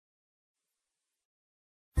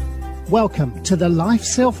Welcome to the Life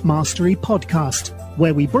Self-Mastery Podcast,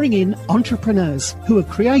 where we bring in entrepreneurs who have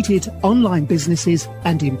created online businesses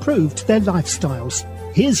and improved their lifestyles.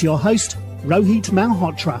 Here's your host, Rohit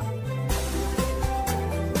Malhotra.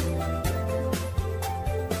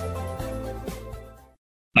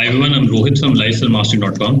 Hi everyone, I'm Rohit from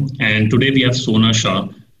LifeSelfMastery.com, and today we have Sona Shah,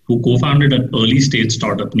 who co-founded an early-stage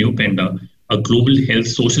startup, Newpenda, a global health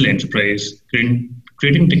social enterprise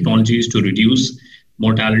creating technologies to reduce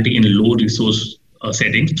mortality in low-resource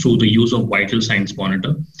settings through the use of vital signs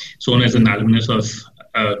monitor. Sona is an alumnus of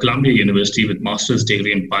Columbia University with master's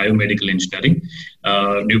degree in biomedical engineering.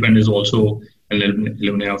 Newpenda is also an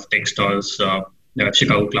alumni of Techstars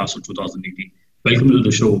Chicago class of 2018. Welcome to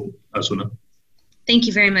the show, Sona. Thank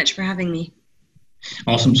you very much for having me.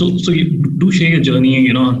 Awesome. So you do share your journey,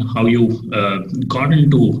 on how you got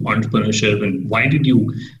into entrepreneurship and why did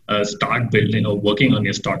you start building or working on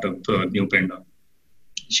your startup, Newpenda?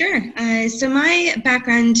 Sure. So my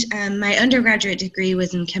background, my undergraduate degree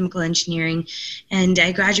was in chemical engineering, and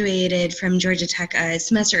I graduated from Georgia Tech a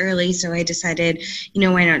semester early, so I decided,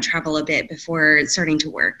 why not travel a bit before starting to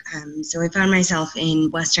work? So I found myself in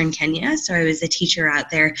Western Kenya, so I was a teacher out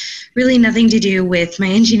there, really nothing to do with my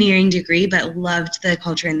engineering degree, but loved the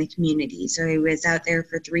culture and the community. So I was out there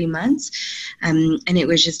for 3 months, and it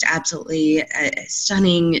was just absolutely a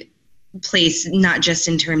stunning place, not just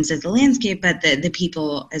in terms of the landscape, but the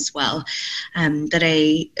people as well. That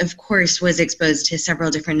I, of course, was exposed to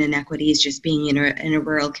several different inequities just being in a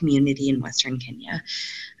rural community in Western Kenya.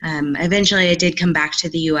 Eventually, I did come back to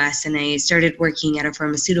the U.S. and I started working at a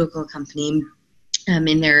pharmaceutical company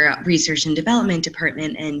in their research and development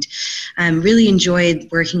department, and really enjoyed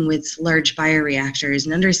working with large bioreactors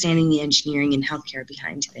and understanding the engineering and healthcare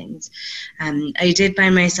behind things. I did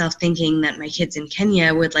find myself thinking that my kids in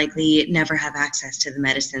Kenya would likely never have access to the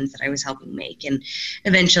medicines that I was helping make, and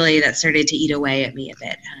eventually that started to eat away at me a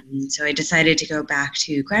bit. So I decided to go back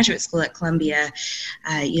to graduate school at Columbia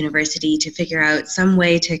University to figure out some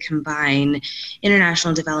way to combine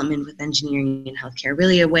international development with engineering and healthcare,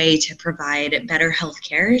 really a way to provide better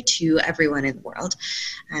healthcare to everyone in the world.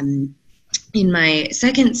 In my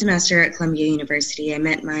second semester at Columbia University, I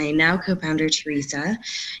met my now co-founder, Teresa,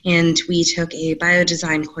 and we took a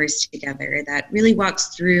biodesign course together that really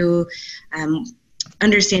walks through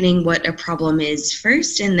understanding what a problem is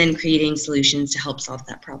first and then creating solutions to help solve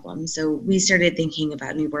that problem. So we started thinking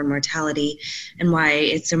about newborn mortality and why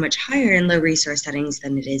it's so much higher in low resource settings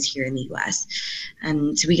than it is here in the US.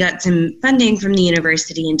 So we got some funding from the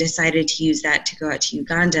university and decided to use that to go out to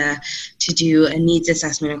Uganda to do a needs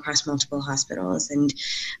assessment across multiple hospitals. And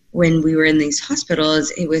when we were in these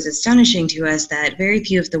hospitals, it was astonishing to us that very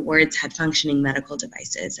few of the wards had functioning medical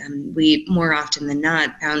devices. We, more often than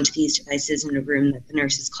not, found these devices in a room that the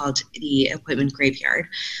nurses called the equipment graveyard.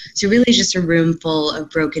 So really just a room full of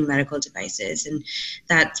broken medical devices. And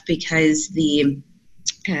that's because the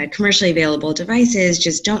commercially available devices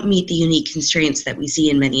just don't meet the unique constraints that we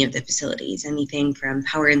see in many of the facilities, anything from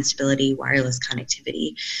power instability, wireless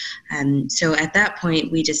connectivity. So at that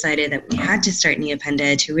point, we decided that we had to start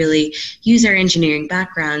Newpenda to really use our engineering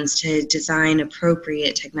backgrounds to design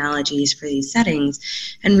appropriate technologies for these settings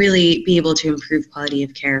and really be able to improve quality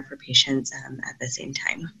of care for patients at the same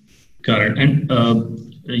time. Got it. And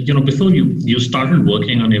before you started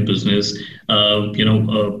working on your business,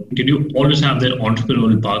 did you always have that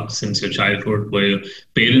entrepreneurial bug since your childhood? Were your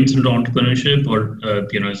parents into entrepreneurship, or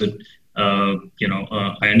is it?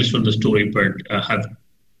 I understood the story, but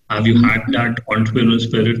have you had that entrepreneurial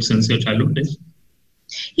spirit since your childhood days?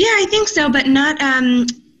 Yeah, I think so, but not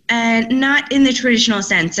in the traditional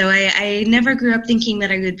sense. So I never grew up thinking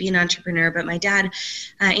that I would be an entrepreneur, but my dad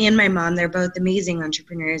and my mom, they're both amazing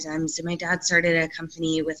entrepreneurs. So my dad started a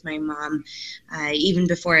company with my mom even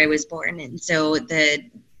before I was born. And so the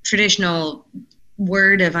traditional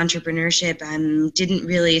word of entrepreneurship didn't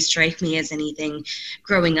really strike me as anything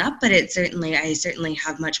growing up, but I certainly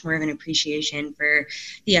have much more of an appreciation for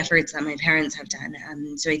the efforts that my parents have done.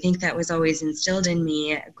 So I think that was always instilled in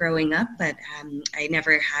me growing up, but I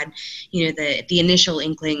never had, the initial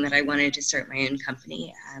inkling that I wanted to start my own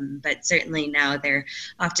company. But certainly now they're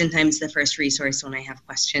oftentimes the first resource when I have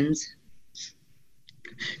questions.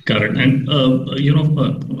 Got it. And,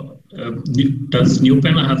 does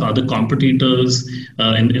Newpenda have other competitors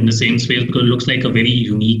in the same space? Because it looks like a very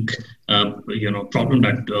unique, problem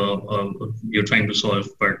that you're trying to solve.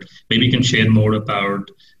 But maybe you can share more about,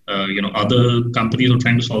 other companies who are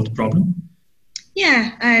trying to solve the problem.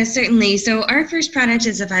 Yeah, certainly. So our first product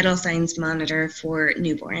is a vital signs monitor for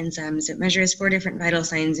newborns. So it measures 4 different vital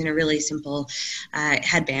signs in a really simple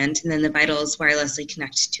headband, and then the vitals wirelessly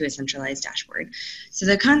connect to a centralized dashboard. So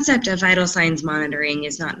the concept of vital signs monitoring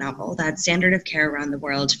is not novel. That's standard of care around the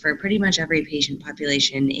world for pretty much every patient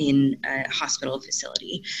population in a hospital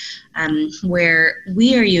facility. Where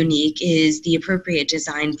we are unique is the appropriate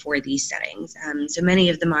design for these settings. So many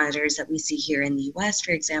of the monitors that we see here in the US,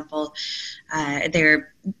 for example,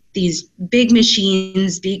 they're these big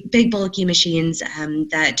machines, big bulky machines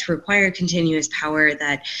that require continuous power,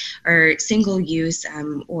 that are single use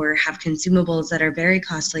or have consumables that are very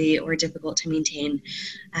costly or difficult to maintain.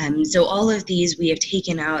 So all of these we have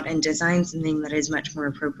taken out and designed something that is much more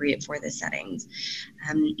appropriate for the settings.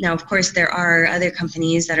 Now, of course, there are other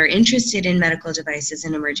companies that are interested in medical devices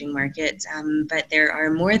in emerging markets, but there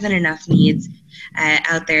are more than enough needs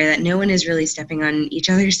out there that no one is really stepping on each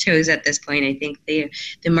other's toes at this point. I think the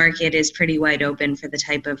market is pretty wide open for the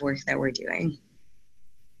type of work that we're doing.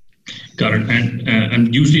 Got it.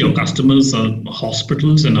 And usually your customers are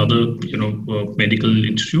hospitals and other medical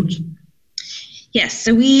institutes? Yes,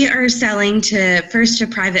 so we are selling to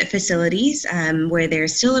private facilities where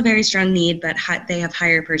there's still a very strong need, but they have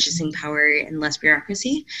higher purchasing power and less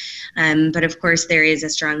bureaucracy. But of course, there is a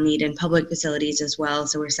strong need in public facilities as well.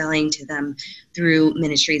 So we're selling to them through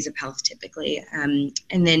ministries of health typically. And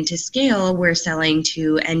then to scale, we're selling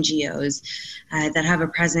to NGOs that have a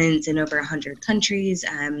presence in over 100 countries.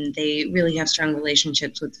 They really have strong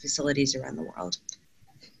relationships with facilities around the world.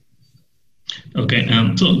 Okay,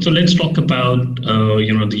 so let's talk about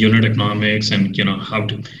the unit economics and how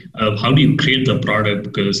do you create the product,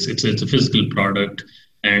 because it's a physical product,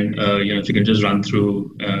 and if you can just run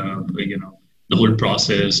through the whole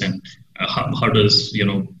process, and how does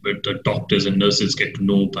the doctors and nurses get to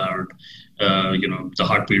know about the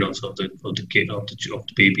heartbeat of the kid, of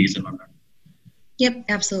the babies and all that. Yep,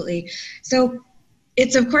 absolutely. So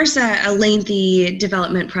it's, of course, a lengthy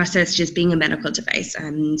development process just being a medical device.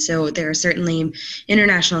 So there are certainly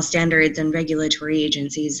international standards and regulatory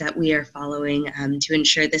agencies that we are following to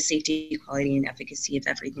ensure the safety, quality, and efficacy of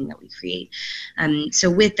everything that we create. So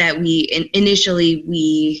with that, we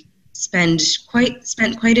spent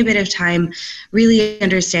quite a bit of time really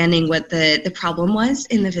understanding what the problem was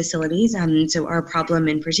in the facilities. So our problem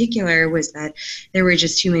in particular was that there were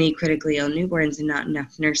just too many critically ill newborns and not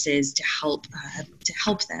enough nurses to help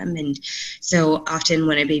them. And so often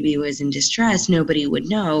when a baby was in distress, nobody would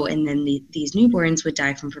know, and then these newborns would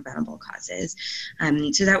die from preventable causes.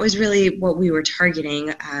 So that was really what we were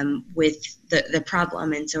targeting with the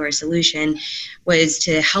problem. And so our solution was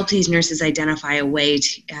to help these nurses identify a way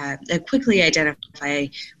to quickly identify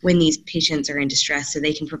when these patients are in distress so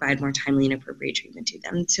they can provide more timely and appropriate treatment to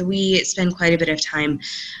them. So we spend quite a bit of time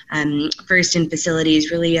first in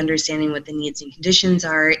facilities, really understanding what the needs and conditions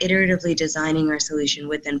are, iteratively designing our solution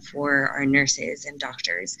with and for our nurses and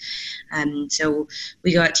doctors. So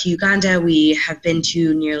we got to Uganda. We have been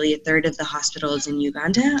to nearly a third of the hospitals in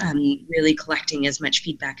Uganda, really collecting as much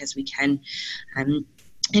feedback as we can.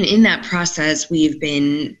 And in that process, we've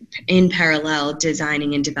been in parallel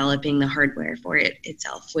designing and developing the hardware for it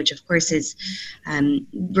itself, which of course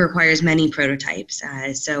requires many prototypes.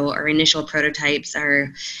 So our initial prototypes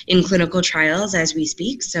are in clinical trials as we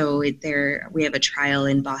speak. So we have a trial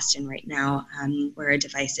in Boston right now where our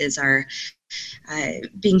devices are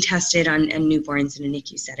being tested on newborns in a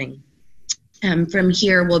NICU setting. From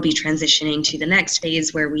here, we'll be transitioning to the next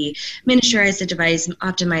phase where we miniaturize the device,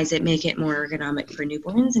 optimize it, make it more ergonomic for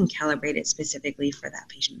newborns, and calibrate it specifically for that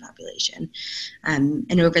patient population.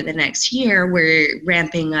 And over the next year, we're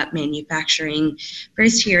ramping up manufacturing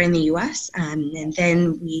first here in the US, and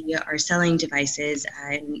then we are selling devices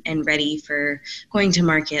and ready for going to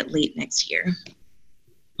market late next year.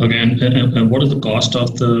 Okay, and what is the cost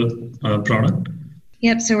of the product?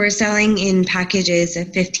 Yep, so we're selling in packages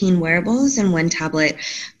of 15 wearables and 1 tablet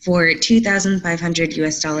for $2,500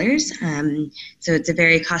 US. So it's a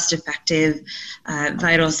very cost-effective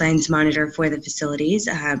vital signs monitor for the facilities,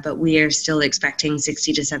 but we are still expecting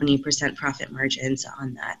 60 to 70% profit margins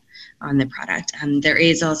on the product. There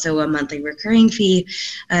is also a monthly recurring fee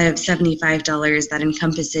of $75 that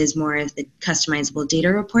encompasses more of the customizable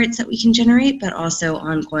data reports that we can generate, but also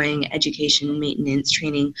ongoing education, maintenance,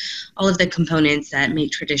 training, all of the components that make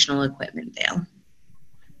traditional equipment fail.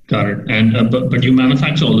 Got it. And but you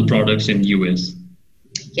manufacture all the products in US?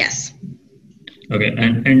 Yes. Okay,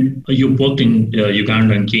 and you worked in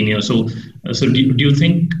Uganda and Kenya. So do you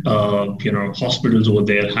think hospitals over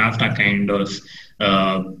there have that kind of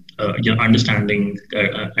understanding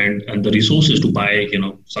and the resources to buy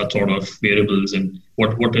such sort of variables, and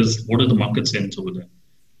what are the market sense over there?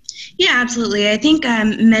 Yeah, absolutely. I think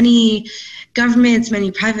many governments,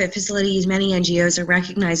 many private facilities, many NGOs are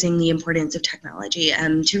recognizing the importance of technology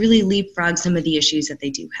to really leapfrog some of the issues that they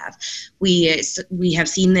do have. We have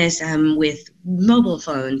seen this with mobile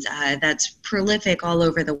phones. That's prolific all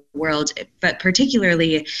over the world, but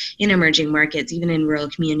particularly in emerging markets, even in rural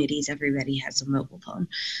communities, everybody has a mobile phone.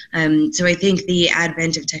 So I think the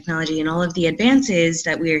advent of technology and all of the advances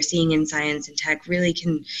that we are seeing in science and tech really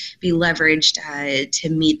can be leveraged to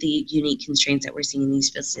meet the unique constraints that we're seeing in these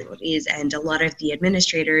facilities. And a lot of the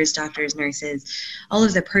administrators, doctors, nurses, all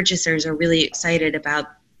of the purchasers are really excited about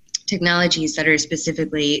technologies that are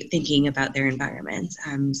specifically thinking about their environments.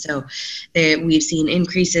 So we've seen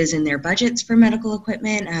increases in their budgets for medical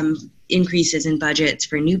equipment, increases in budgets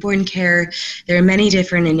for newborn care. There are many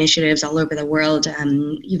different initiatives all over the world,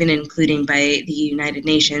 even including by the United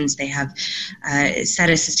Nations. They have set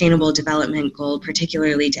a sustainable development goal,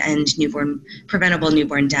 particularly to end preventable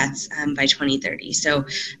newborn deaths by 2030. So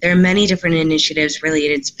there are many different initiatives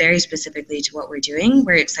related very specifically to what we're doing.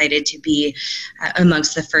 We're excited to be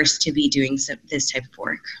amongst the first to be doing this type of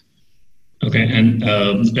work. Okay, and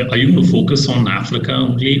are you going to focus on Africa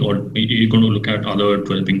only, or are you going to look at other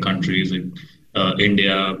developing countries like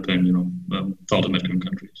India and South American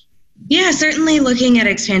countries? Yeah, certainly looking at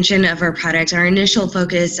expansion of our product. Our initial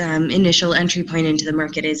focus, initial entry point into the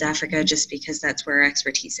market is Africa, just because that's where our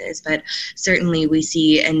expertise is. But certainly we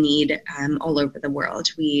see a need all over the world.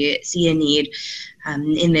 We see a need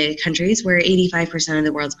in the countries where 85% of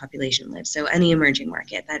the world's population lives. So any emerging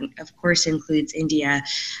market. That, of course, includes India,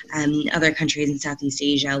 other countries in Southeast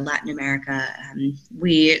Asia, Latin America.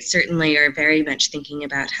 We certainly are very much thinking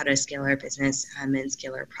about how to scale our business and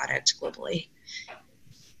scale our product globally.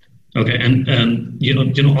 Okay, and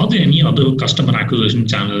are there any other customer acquisition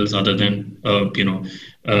channels other than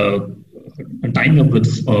tying up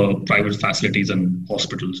with private facilities and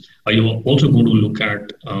hospitals? Are you also going to look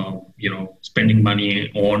at spending money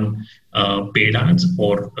on paid ads,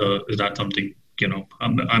 or is that something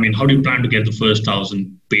how do you plan to get the first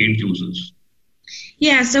 1,000 paid users?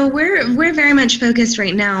 Yeah, so we're very much focused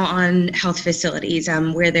right now on health facilities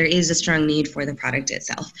where there is a strong need for the product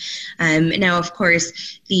itself. Now, of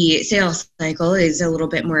course, the sales cycle is a little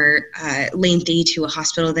bit more lengthy to a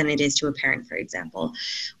hospital than it is to a parent, for example.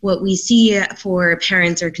 What we see for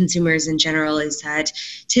parents or consumers in general is that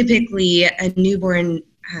typically a newborn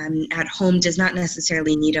at home does not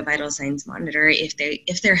necessarily need a vital signs monitor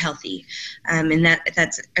if they're healthy, and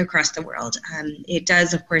that's across the world. It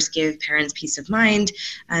does, of course, give parents peace of mind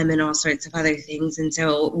and all sorts of other things, and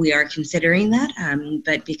so we are considering that.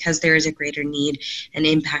 But because there is a greater need and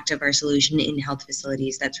impact of our solution in health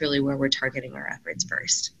facilities, that's really where we're targeting our efforts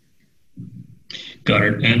first. Got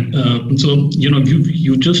it. And so,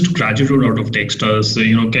 you just graduated out of Techstars. So,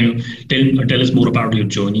 can you tell us more about your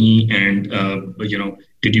journey? And,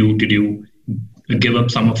 did you give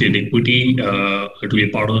up some of your equity to be a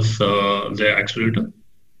part of the accelerator?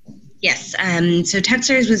 Yes. So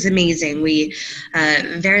Techstars was amazing. We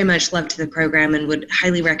very much loved the program and would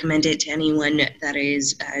highly recommend it to anyone that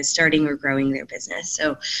is starting or growing their business.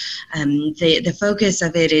 So the focus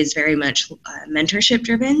of it is very much mentorship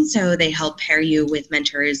driven. So they help pair you with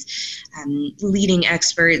mentors, leading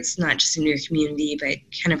experts, not just in your community, but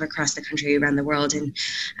kind of across the country, around the world. And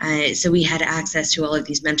so we had access to all of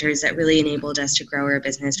these mentors that really enabled us to grow our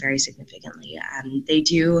business very significantly. They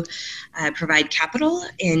do provide capital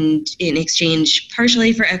in exchange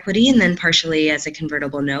partially for equity and then partially as a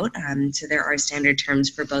convertible note. So there are standard terms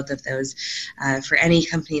for both of those for any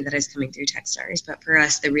company that is coming through Techstars. But for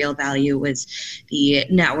us, the real value was the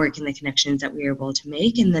network and the connections that we were able to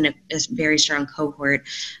make, and then a very strong cohort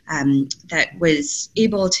that was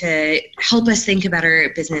able to help us think about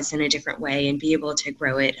our business in a different way and be able to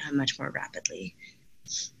grow it much more rapidly.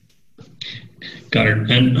 Got it.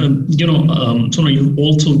 And so you've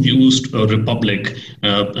also used Republic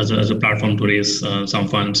as a platform to raise some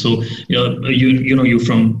funds. So you're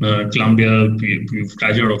from Columbia. You've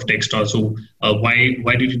graduated of Techstars. So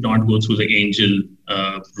why did you not go through the angel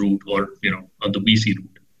route or the VC route?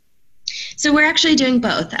 So we're actually doing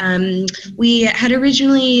both. We had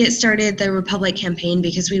originally started the Republic campaign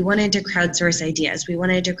because we wanted to crowdsource ideas. We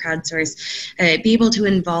wanted to be able to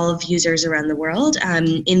involve users around the world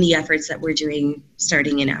in the efforts that we're doing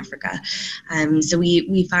starting in Africa. So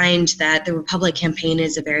we find that the Republic campaign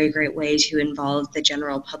is a very great way to involve the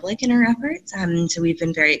general public in our efforts. So we've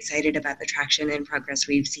been very excited about the traction and progress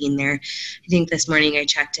we've seen there. I think this morning I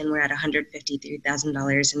checked and we're at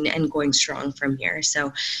 $153,000 and going strong from here.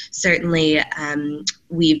 So certainly certainly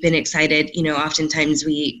we've been excited. Oftentimes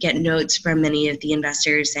we get notes from many of the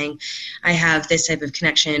investors saying, I have this type of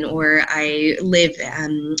connection, or I live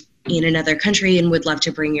in another country and would love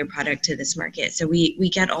to bring your product to this market. So we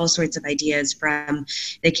get all sorts of ideas from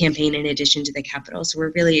the campaign in addition to the capital. So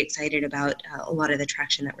we're really excited about a lot of the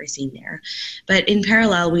traction that we're seeing there. But in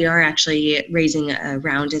parallel, we are actually raising a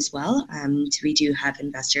round as well. So we do have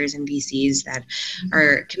investors and VCs that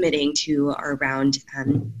are committing to our round.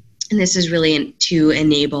 And this is really to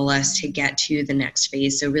enable us to get to the next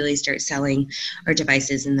phase. So really start selling our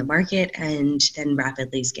devices in the market and then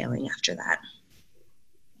rapidly scaling after that.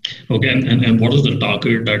 Okay, and what is the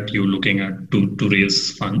target that you're looking at to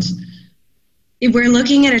raise funds? We're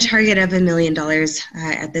looking at a target of $1 million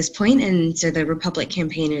at this point, and so the Republic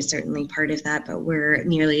campaign is certainly part of that, but we're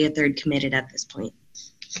nearly a third committed at this point.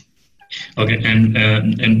 Okay,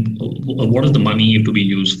 and what is the money to be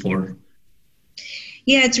used for?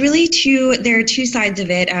 Yeah, it's really there are two sides of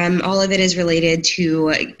it. All of it is related to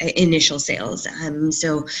initial sales.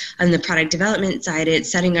 So on the product development side,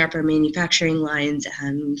 it's setting up our manufacturing lines,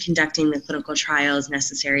 conducting the clinical trials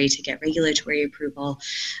necessary to get regulatory approval,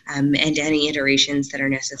 and any iterations that are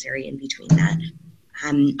necessary in between that.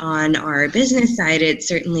 On our business side, it's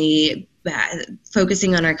certainly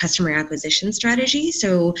focusing on our customer acquisition strategy,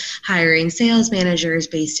 so hiring sales managers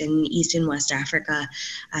based in East and West Africa,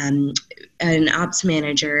 an ops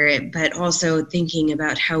manager, but also thinking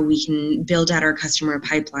about how we can build out our customer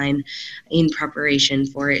pipeline in preparation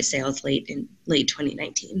for sales late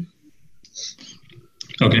 2019.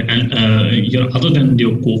 Okay, and other than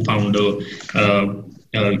your co-founder,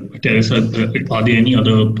 Teresa, are there any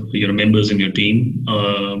other members in your team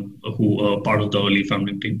who are part of the early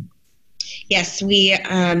founding team? Yes, we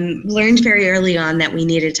learned very early on that we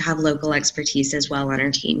needed to have local expertise as well on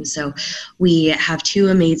our team. So we have two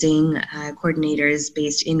amazing coordinators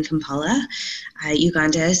based in Kampala,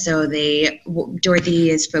 Uganda. So Dorothy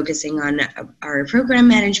is focusing on our program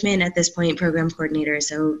management at this point, program coordinator,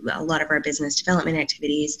 so a lot of our business development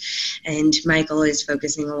activities. And Michael is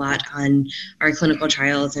focusing a lot on our clinical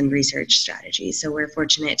trials and research strategies. So we're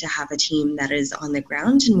fortunate to have a team that is on the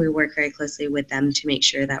ground, and we work very closely with them to make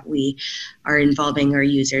sure that we are involving our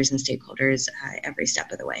users and stakeholders every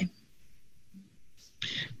step of the way.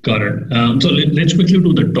 Got it. So let's quickly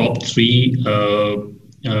do the top three.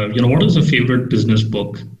 What is your favorite business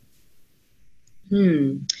book?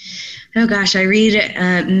 Oh gosh, I read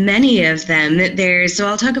many of them. So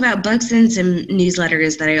I'll talk about books and some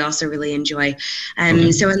newsletters that I also really enjoy.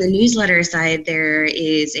 Okay. So on the newsletter side, there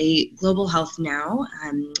is a Global Health Now.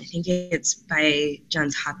 I think it's by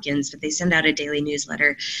Johns Hopkins, but they send out a daily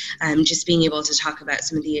newsletter, just being able to talk about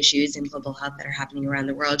some of the issues in global health that are happening around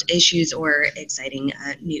the world, issues or exciting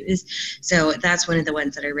news. So that's one of the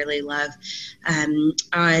ones that I really love.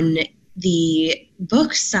 On the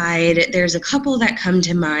book side, there's a couple that come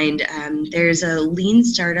to mind. There's a Lean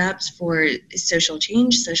Startups for Social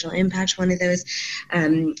Change, Social Impact, one of those.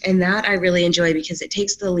 And that I really enjoy because it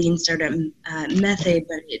takes the Lean Startup method,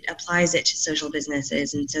 but it applies it to social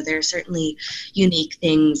businesses. And so there are certainly unique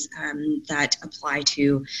things that apply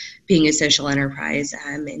to being a social enterprise.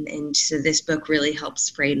 And so this book really helps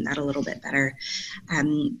frame that a little bit better.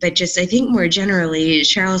 But just, I think more generally,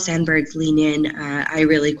 Sheryl Sandberg's Lean In, I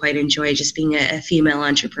really quite enjoy, just being a female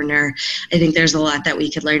entrepreneur. I think there's a lot that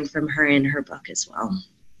we could learn from her in her book as well.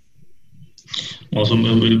 Awesome.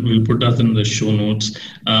 We'll put that in the show notes.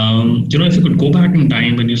 If you could go back in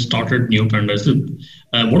time when you started NewPanda,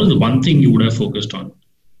 what is the one thing you would have focused on?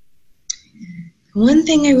 One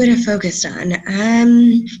thing I would have focused on.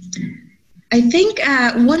 I think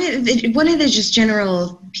one of the just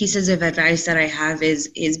general pieces of advice that I have is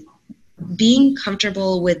being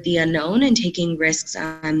comfortable with the unknown and taking risks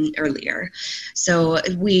earlier. So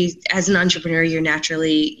as an entrepreneur, you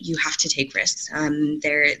have to take risks.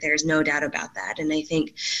 There's no doubt about that. And I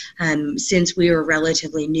think since we were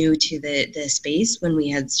relatively new to the space when we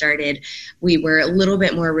had started, we were a little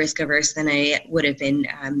bit more risk averse than I would have been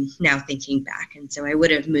now thinking back. And so I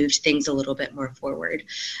would have moved things a little bit more forward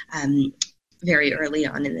very early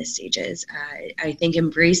on in the stages. I think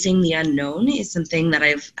embracing the unknown is something that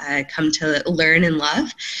I've come to learn and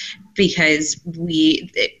love, because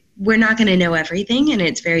we're not going to know everything, and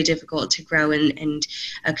it's very difficult to grow in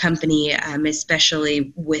a company,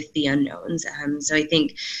 especially with the unknowns. So I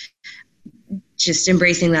think just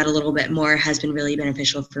embracing that a little bit more has been really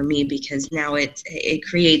beneficial for me, because now it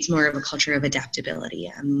creates more of a culture of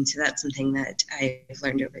adaptability. So that's something that I've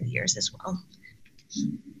learned over the years as well.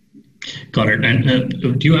 Got it.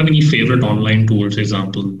 And do you have any favorite online tools, for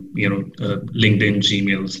example, LinkedIn,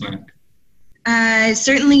 Gmail, Slack?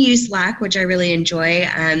 Certainly use Slack, which I really enjoy.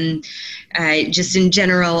 Just in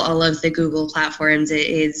general, all of the Google platforms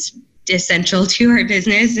is essential to our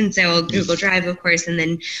business, and so Google Drive, of course, and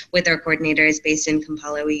then with our coordinators based in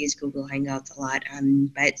Kampala, we use Google Hangouts a lot,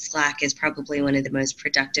 but Slack is probably one of the most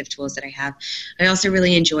productive tools that I have. I also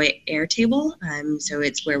really enjoy Airtable, so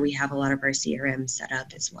it's where we have a lot of our CRM set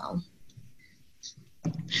up as well.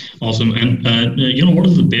 Awesome. And what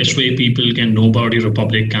is the best way people can know about your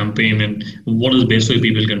Republic campaign, and what is the best way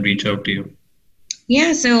people can reach out to you?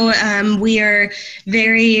 Yeah, so we are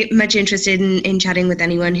very much interested in chatting with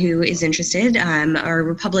anyone who is interested. Our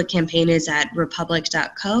Republic campaign is at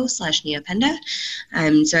republic.co/Neopenda.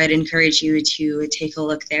 So I'd encourage you to take a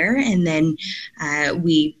look there. And then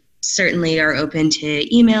we certainly are open to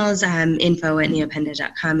emails,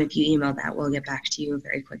 info@neopenda.com. If you email that, we'll get back to you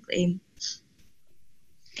very quickly.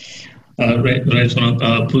 Right,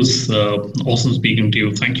 Sona. It was awesome speaking to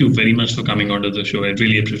you. Thank you very much for coming onto the show. I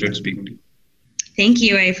really appreciate speaking to you. Thank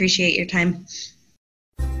you. I appreciate your time.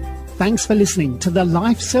 Thanks for listening to the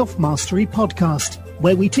Life Self-Mastery podcast,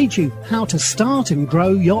 where we teach you how to start and grow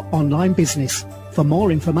your online business. For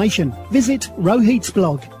more information, visit Rohit's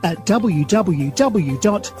blog at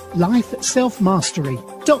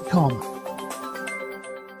www.lifeselfmastery.com.